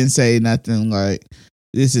nobody. She didn't say nothing like,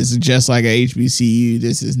 this is just like a HBCU.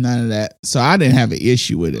 This is none of that. So I didn't have an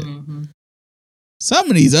issue with it. Mm-hmm. Some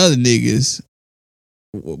of these other niggas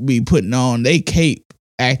will be putting on they cape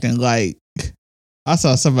acting like, I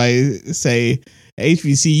saw somebody say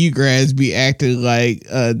HBCU grads be acting like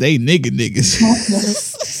they niggas.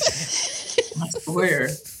 I swear.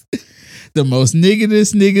 The most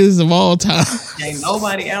niggas of all time. Ain't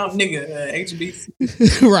nobody out nigga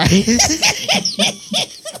HBC. Right.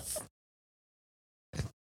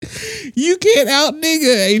 You can't out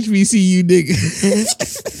nigga HBCU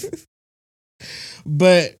nigga.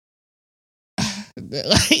 But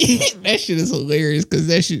That shit is hilarious because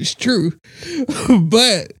that shit is true.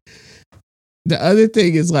 But the other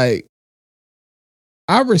thing is like,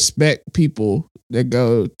 I respect people that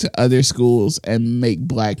go to other schools and make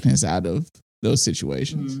blackness out of those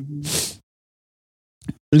situations. Mm-hmm.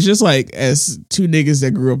 It's just like, as two niggas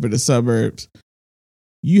that grew up in the suburbs,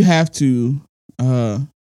 you have to,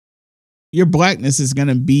 your blackness is going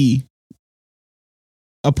to be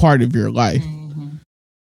a part of your life. Mm-hmm.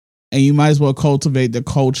 And you might as well cultivate the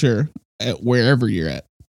culture at wherever you're at.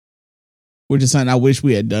 Which is something I wish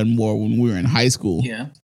we had done more when we were in high school. Yeah.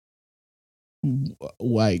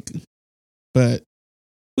 Like, but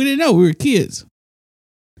we didn't know, we were kids.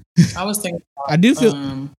 I was thinking about, I do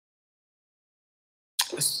feel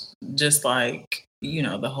just like, you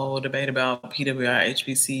know, the whole debate about PWI,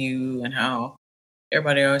 HBCU, and how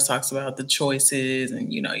everybody always talks about the choices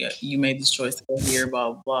and, you know, you made this choice to go here,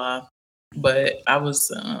 blah, blah, blah. But I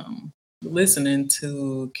was listening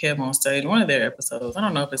to Kev on Stage, one of their episodes. I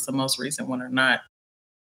don't know if it's the most recent one or not.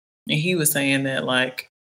 And he was saying that, like,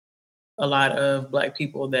 a lot of Black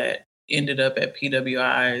people that ended up at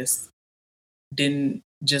PWIs didn't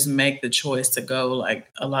just make the choice to go. Like,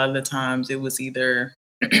 a lot of the times it was either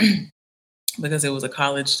because it was a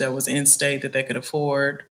college that was in state that they could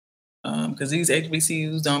afford, because these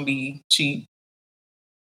HBCUs don't be cheap.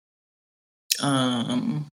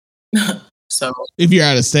 So if you're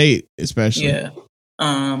out of state, especially, yeah,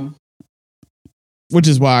 which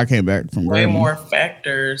is why I came back from way more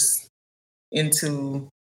factors into,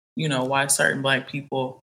 you know, why certain Black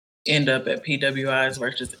people end up at PWIs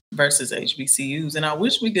versus HBCUs. And I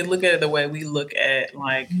wish we could look at it the way we look at,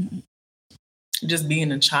 like, just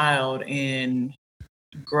being a child and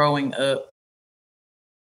growing up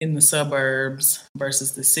in the suburbs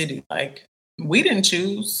versus the city. Like, we didn't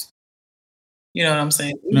choose. You know what I'm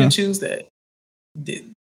saying? We didn't choose that.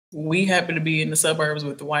 We happen to be in the suburbs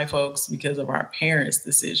with the white folks because of our parents'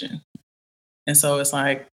 decision. And so it's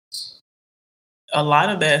like, a lot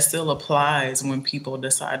of that still applies when people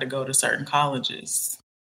decide to go to certain colleges.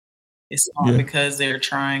 It's not because they're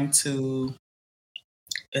trying to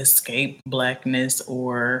escape Blackness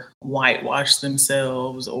or whitewash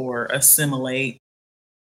themselves or assimilate.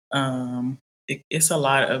 It's a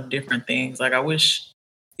lot of different things. Like, I wish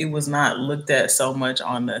it was not looked at so much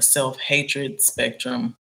on the self-hatred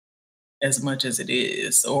spectrum as much as it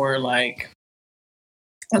is. Or, like,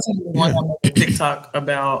 I was one on TikTok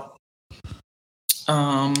about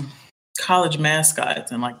college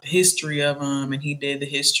mascots and, like, the history of them, and he did the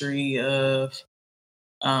history of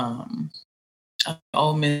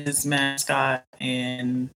Ole Miss mascot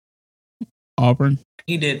and Auburn.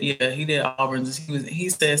 He did Auburn's. He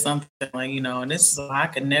said something like, you know, and this is I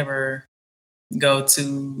could never go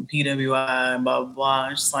to PWI and blah blah blah.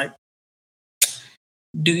 It's just like,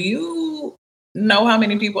 do you know how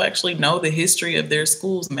many people actually know the history of their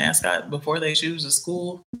school's mascot before they choose a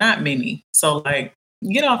school? Not many. So, like,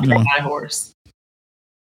 get off your high horse.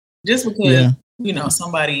 Just because you know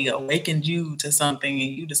somebody awakened you to something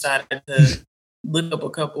and you decided to look up a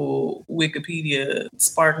couple Wikipedia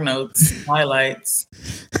Spark Notes highlights.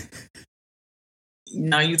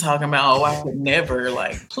 Now you talking about, oh, I could never,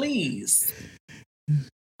 like, please.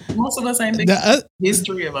 Most of us ain't big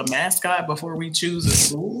history of a mascot before we choose a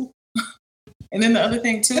school. And then the other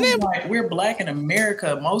thing too, like, we're Black in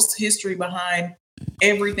America. Most history behind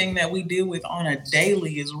everything that we deal with on a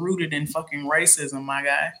daily is rooted in fucking racism, my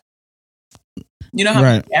guy. You know how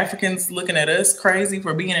many Africans looking at us crazy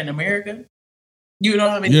for being in America? You know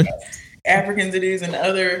how many Africans it is in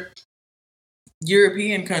other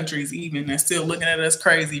European countries even that's still looking at us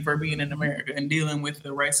crazy for being in America and dealing with the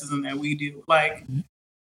racism that we do. Like,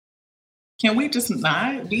 can we just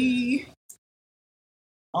not be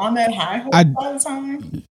on that high horse all the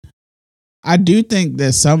time? I do think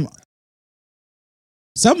that some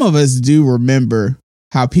of us do remember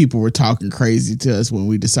how people were talking crazy to us when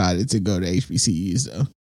we decided to go to HBCUs, though.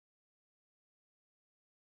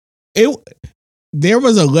 There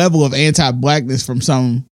was a level of anti-Blackness from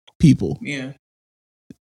some people. Yeah.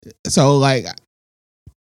 So, like,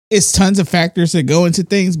 it's tons of factors that go into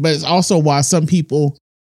things, but it's also why some people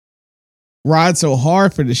ride so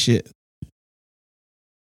hard for the shit.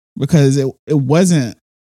 Because it wasn't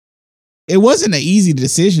an easy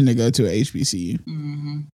decision to go to a HBCU.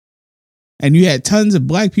 Mm-hmm. And you had tons of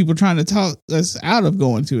Black people trying to talk us out of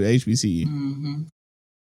going to a HBCU. Mm-hmm.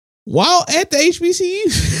 While at the HBCU.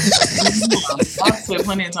 I've said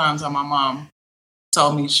plenty of times how my mom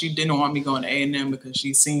told me she didn't want me going to A&M because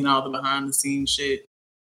she's seen all the behind the scenes shit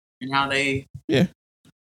and how they,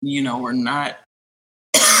 you know, were not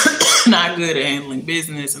good at handling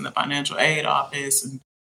business in the financial aid office and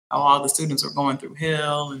how all the students were going through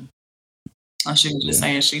hell, and she was just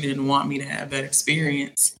saying she didn't want me to have that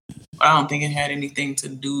experience. But I don't think it had anything to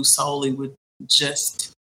do solely with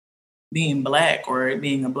just being Black or it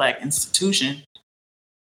being a Black institution.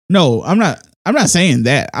 No, I'm not saying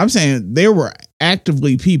that. I'm saying there were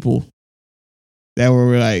actively people that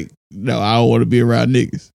were like, no, I don't want to be around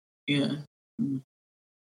niggas. Yeah.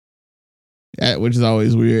 Which is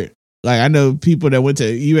always weird. Like, I know people that went to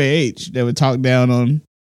UAH that would talk down on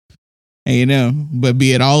A&M, but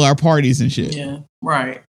be at all our parties and shit. Yeah,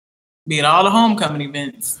 right. Be at all the homecoming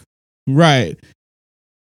events. Right.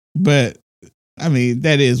 But, I mean,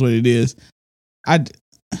 that is what it is. I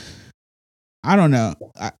don't know.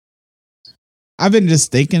 I've been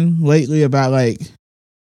just thinking lately about, like,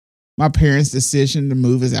 my parents' decision to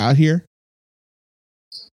move us out here.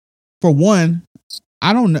 For one,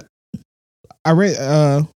 I don't know. I read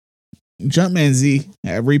Jumpman Z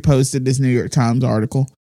had reposted this New York Times article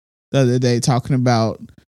the other day talking about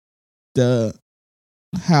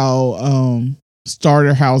how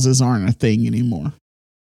starter houses aren't a thing anymore.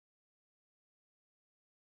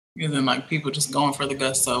 And then like people just going for the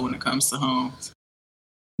gusto when it comes to homes.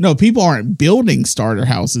 No, people aren't building starter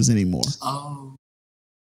houses anymore. Oh.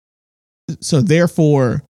 So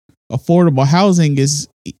therefore, affordable housing is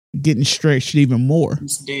getting stretched even more.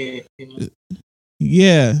 It's dead.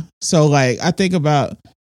 Yeah. So like I think about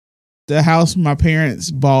the house my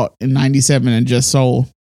parents bought in 97 and just sold.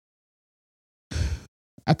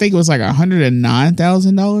 I think it was like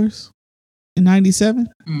 $109,000 in 97.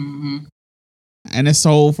 Mm-hmm. And it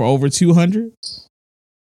sold for over 200.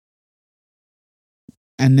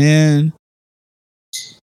 And then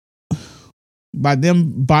by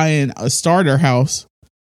them buying a starter house,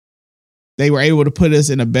 they were able to put us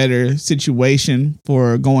in a better situation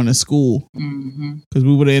for going to school. Because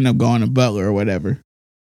we would have ended up going to Butler or whatever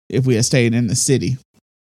if we had stayed in the city.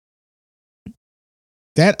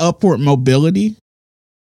 That upward mobility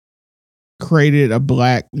created a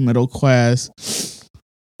Black middle class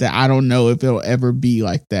that I don't know if it'll ever be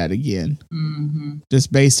like that again.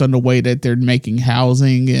 Just based on the way that they're making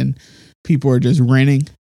housing and people are just renting.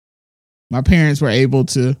 My parents were able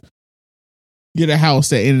to get a house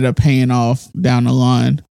that ended up paying off down the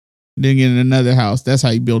line, then get another house. That's how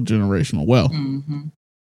you build generational wealth.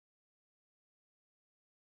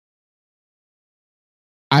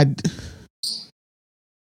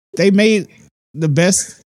 They made the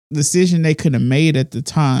best decision they could have made at the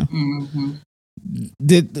time.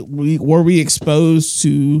 Were we exposed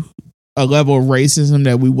to a level of racism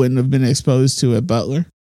that we wouldn't have been exposed to at Butler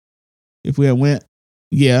if we had went?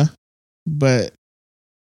 Yeah, but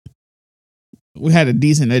we had a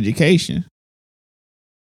decent education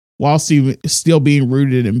while still being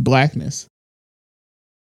rooted in Blackness.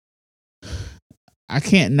 I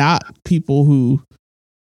can't knock people who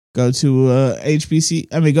go to a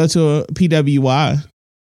go to a PWI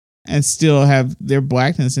and still have their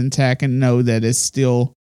Blackness intact and know that it's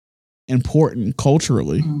still important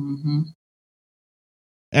culturally.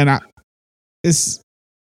 And it's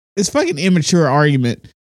fucking immature argument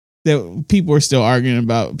that people are still arguing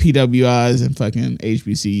about PWIs and fucking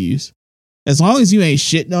HBCUs. As long as you ain't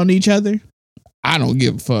shitting on each other, I don't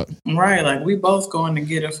give a fuck. Right, like we both going to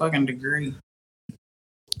get a fucking degree.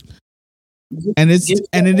 And it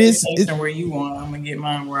is where you want. I'm gonna get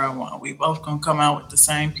mine where I want. We both gonna come out with the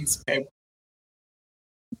same piece of paper.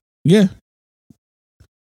 Yeah.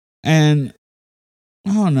 And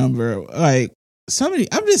I don't know, bro. Like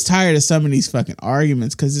I'm just tired of some of these fucking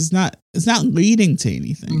arguments because it's not leading to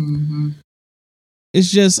anything.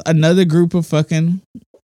 It's just another group of fucking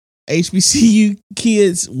HBCU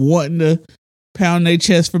kids wanting to pound their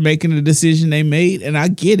chest for making the decision they made, and I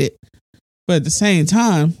get it. But at the same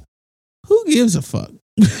time, who gives a fuck?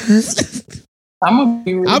 I'm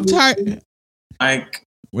tired. Like,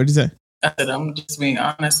 what did you say? I said, I'm just being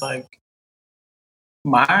honest. Like,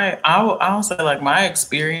 I'll say, like, my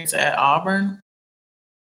experience at Auburn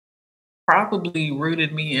probably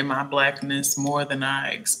rooted me in my Blackness more than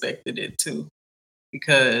I expected it to.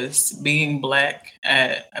 Because being Black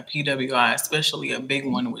at a PWI, especially a big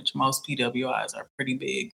one, which most PWIs are pretty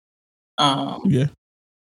big,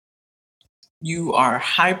 you are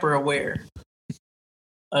hyper aware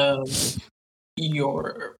of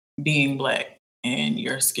your being Black and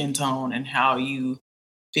your skin tone and how you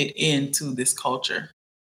fit into this culture.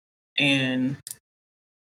 And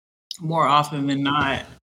more often than not,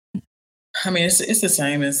 I mean, it's the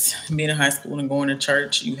same as being in high school and going to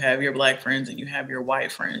church. You have your Black friends and you have your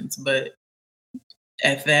white friends. But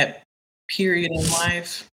at that period in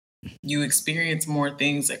life, you experience more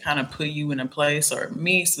things that kind of put you in a place, or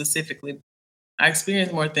me specifically, I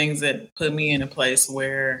experienced more things that put me in a place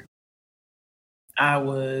where I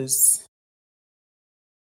was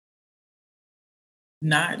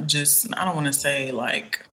not just, I don't want to say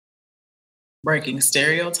like breaking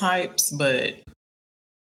stereotypes, but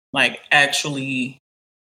like actually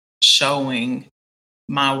showing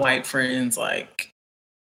my white friends like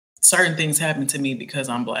certain things happen to me because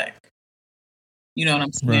I'm Black. You know what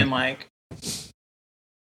I'm saying? Right.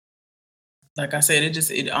 Like I said,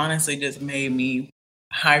 it honestly just made me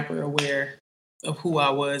hyper aware of who I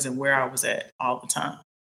was and where I was at all the time.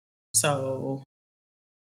 So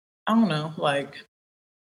I don't know, like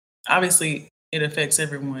obviously it affects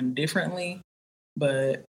everyone differently,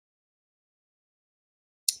 but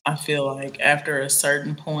I feel like after a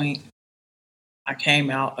certain point, I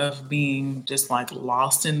came out of being just like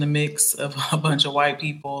lost in the mix of a bunch of white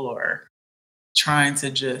people or trying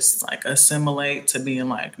to just like assimilate to being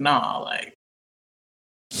like, nah, like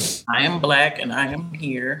I am Black and I am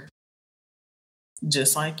here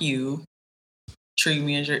just like you. Treat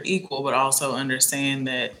me as your equal, but also understand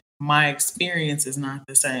that my experience is not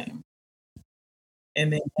the same.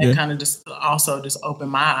 And then that kind of just also just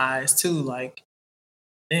opened my eyes too, like,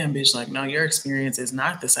 damn, bitch, like, no, your experience is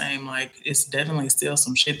not the same. Like, it's definitely still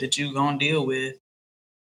some shit that you gonna deal with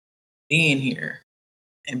being here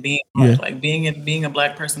and being Black. Like being a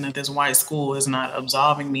Black person at this white school is not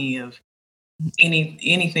absolving me of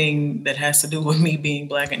anything that has to do with me being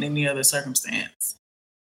Black in any other circumstance.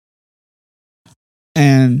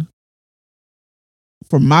 And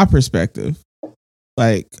from my perspective,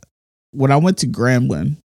 like when I went to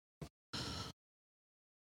Grambling,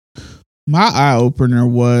 my eye opener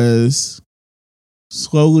was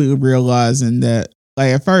slowly realizing that,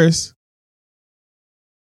 like, at first,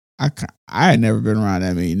 I had never been around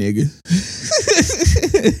that many niggas.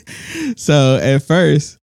 So at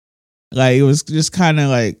first, like, it was just kind of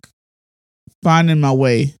like finding my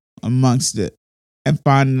way amongst it and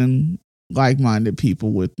finding like-minded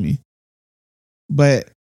people with me. But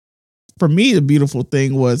for me, the beautiful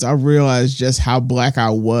thing was I realized just how Black I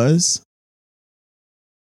was,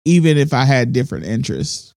 even if I had different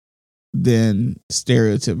interests than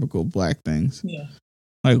stereotypical Black things. Yeah.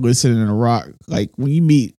 Like listening to rock. Like when you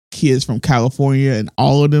meet kids from California and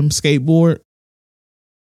all of them skateboard,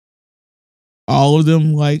 all of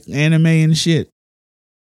them like anime and shit.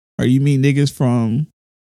 Or you meet niggas from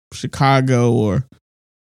Chicago or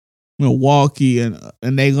Milwaukee and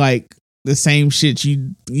they like the same shit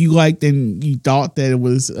you liked and you thought that it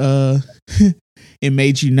was it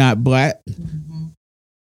made you not Black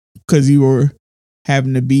because you were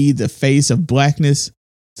having to be the face of Blackness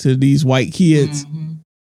to these white kids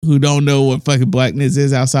who don't know what fucking Blackness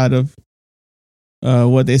is outside of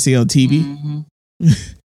what they see on TV.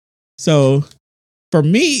 So for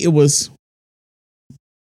me,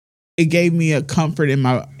 it gave me a comfort in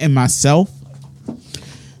myself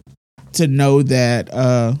to know that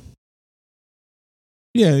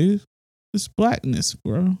it's Blackness,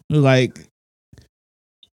 bro. Like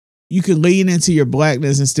you can lean into your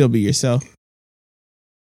Blackness and still be yourself.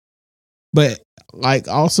 But like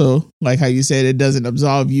also, like how you said, it doesn't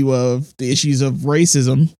absolve you of the issues of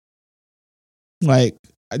racism. Like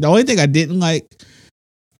the only thing I didn't like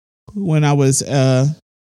when I was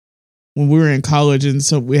when we were in college and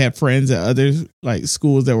so we had friends at other like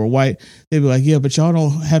schools that were white, they'd be like, yeah, but y'all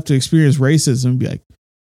don't have to experience racism. Be like,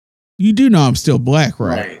 you do know I'm still Black,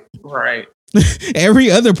 right? Right.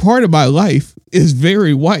 Every other part of my life is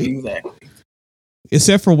very white. Exactly.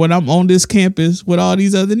 Except for when I'm on this campus with all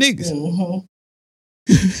these other niggas.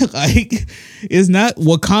 Like, it's not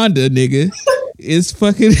Wakanda, nigga. It's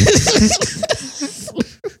fucking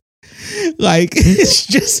like it's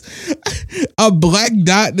just a black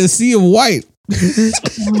dot in a sea of white.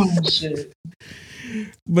 Oh, shit.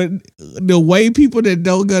 But the way people that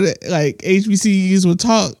don't go to like HBCUs will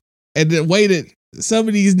talk and the way that some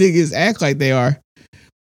of these niggas act like they are,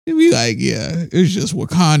 it'd be like, yeah, it's just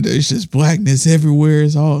Wakanda. It's just Blackness everywhere.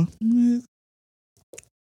 It's all,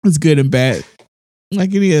 it's good and bad.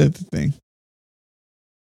 Like any other thing.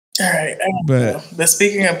 All right. But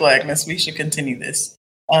speaking of Blackness, we should continue this.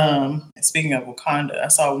 Speaking of Wakanda, I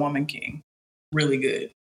saw Woman King. Really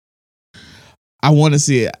good. I want to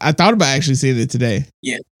see it. I thought about actually seeing it today.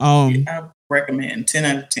 Yeah. I recommend 10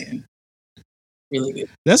 out of 10. Really good.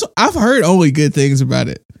 I've heard only good things about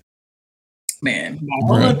it. Man,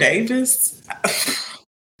 Viola Davis.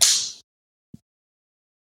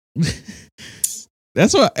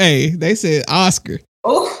 That's what. Hey, they said Oscar.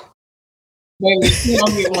 Oh, wait, we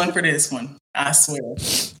don't get one for this one. I swear,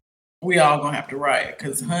 we all gonna have to riot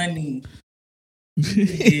because, honey, He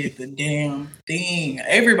did the damn thing.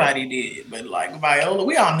 Everybody did, but like Viola,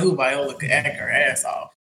 we all knew Viola could act her ass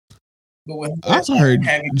off. But with I also heard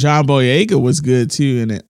John Boyega was good too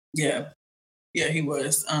in it. Yeah, he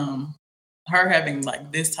was. Her having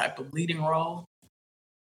like this type of leading role,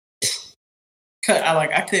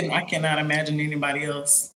 I cannot imagine anybody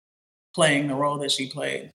else playing the role that she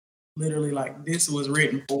played. Literally, like this was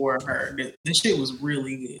written for her. This shit was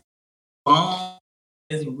really good.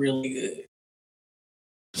 It's really good.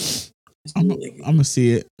 I'm gonna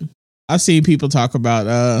see it. I've seen people talk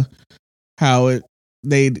about how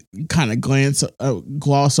they kind of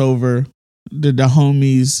gloss over the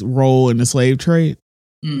homies' role in the slave trade.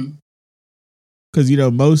 Because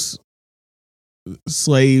most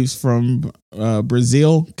slaves from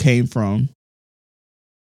Brazil came from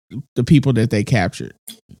the people that they captured.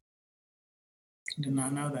 Did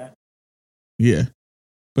not know that. Yeah,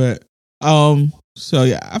 but so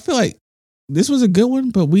yeah, I feel like this was a good one,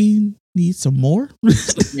 but we need some more.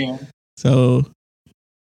 Yeah. So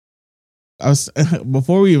I was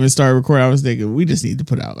before we even started recording, I was thinking we just need to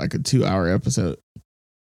put out like a 2-hour episode.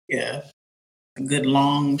 Yeah, a good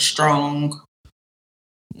long, strong.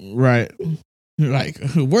 Right, like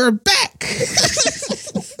we're back.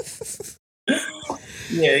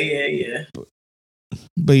 Yeah.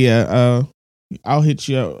 But yeah, I'll hit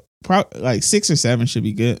you up. Probably like 6 or 7 should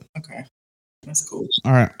be good. Okay, that's cool.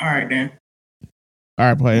 All right, then. All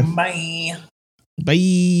right, player.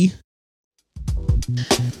 Bye.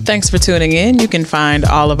 Thanks for tuning in. You can find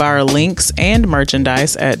all of our links and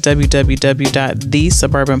merchandise at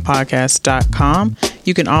www.thesuburbanpodcast.com.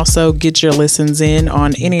 You can also get your listens in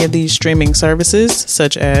on any of these streaming services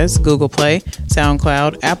such as Google Play,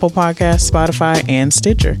 SoundCloud, Apple Podcasts, Spotify, and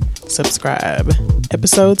Stitcher. Subscribe.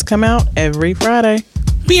 Episodes come out every Friday.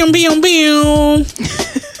 Boom, boom, boom.